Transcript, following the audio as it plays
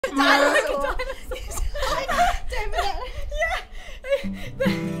dinosaur. Damn it.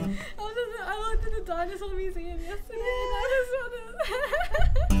 I looked at the dinosaur museum yesterday.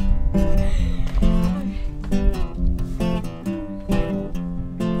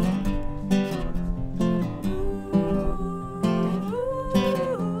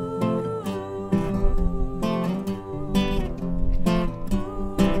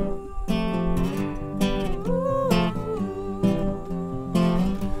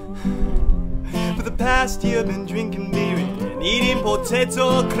 For the past year, been drinking beer and eating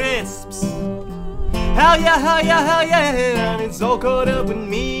potato crisps. Hell yeah, hell yeah, hell yeah, and it's all caught up with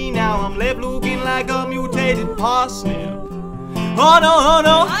me. Now I'm left looking like a mutated parsnip. Oh no, oh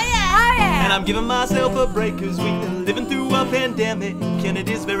no, Oh yeah, oh yeah. and I'm giving myself a break, cause we've been living through a pandemic, and it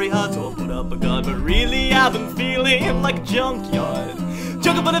is very hard to put up a gun. But really I've been feeling like a junkyard,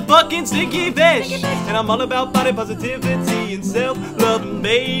 jungle for the fucking stinky fish. And I'm all about body positivity and self-loving,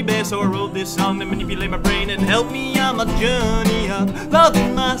 baby. So I wrote this song to manipulate my brain and help me on my journey of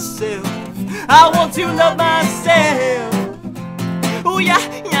loving myself. I want to love myself. Oh yeah,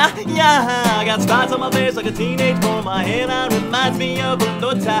 yeah, yeah. I got spots on my face like a teenage boy. My hairline reminds me of a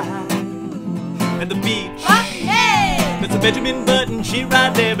low tide at the beach. Hey. That's a Benjamin Button shit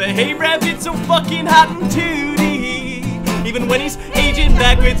right there. But hey, Brad Pitt's so fucking hot and 2D. Even when he's aging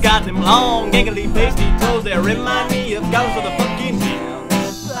backwards, got them long, gangly, pasty toes that remind me of guys for the fucking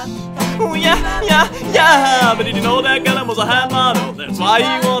jams. Oh yeah, yeah, yeah. But did you know that Gallum was a high model? That's why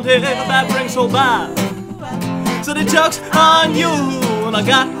he wanted that ring so bad. So the joke's on you. And I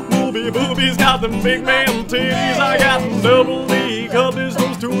got boobies, got them big man titties. I got them double D cuppies,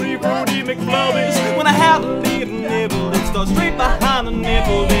 those tutti fruity McFlubbies. When I have a little nibble, it starts straight behind the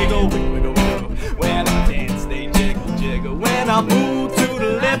nipple. They go wiggle, wiggle, wiggle. When I dance, they jiggle, jiggle. When I move to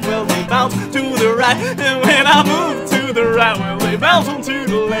the left, well, they bounce to the right. And when I move to the right, well, they bounce on to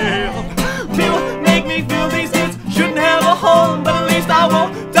the left. People make me feel these kids shouldn't have a home, but at least I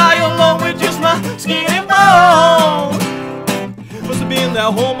won't die alone with just my skin and bone. Must have been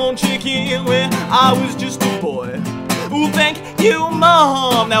that hormone chicken when I was just a boy. Ooh, thank you,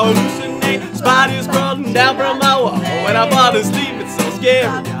 Mom. Now I hallucinate spiders crawling down from my wall. When I fall asleep, it's so scary.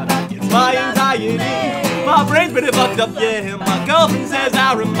 It's my anxiety. My brain's pretty fucked up, yeah. My girlfriend says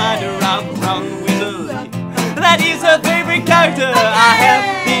I remind her of the wrong wizard. That is her favorite character. I have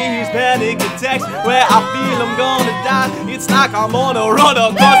these panic attacks where I feel I'm gonna die. It's like I'm on a roller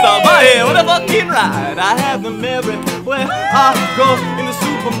coaster, but yeah, what a fucking ride. I have them everywhere I go in the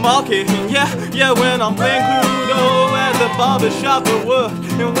supermarket. Yeah, yeah, when I'm playing Cluedo at the barber shop at work.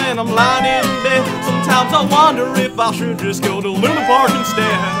 And when I'm lying in bed, sometimes I wonder if I should just go to Luna Park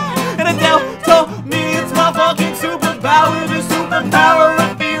instead. And Adele told me it's my fucking superpower, the superpower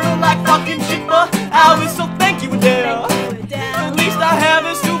of feeling like fucking shit for hours. So thank you, Adele. At least I have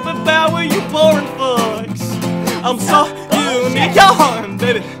a superpower, you boring fucks. I'm so unique, yo,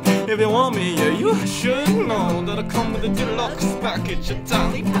 baby. If you want me, yeah, you should know that I come with a deluxe package, a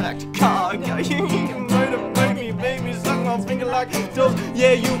tiny packed car. Yeah, you can motivate me, baby, suck my finger like toes.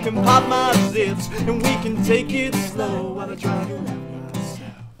 Yeah, you can pop my zips, and we can take it slow while I try to love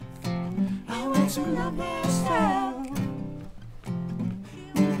myself. I want to love myself.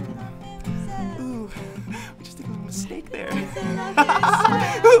 Ooh, we just did a little mistake there.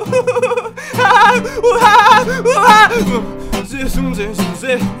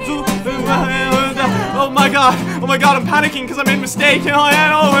 Oh my god, I'm panicking because I made a mistake. You know, I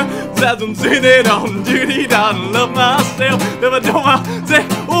know. Love myself. Never do myself.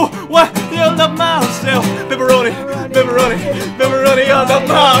 Oh, what? You love myself. Pepperoni, pepperoni, pepperoni. I love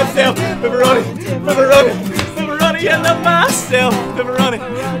myself. Pepperoni, pepperoni, pepperoni. I love myself. Pepperoni,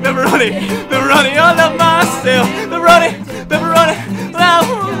 pepperoni, pepperoni. I love myself. Pepperoni, pepperoni.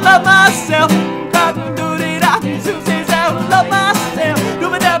 I love myself. Love myself.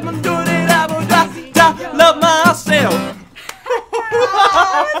 Love myself.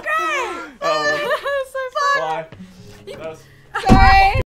 That was great. Oh, That was so fun. bye. Sorry.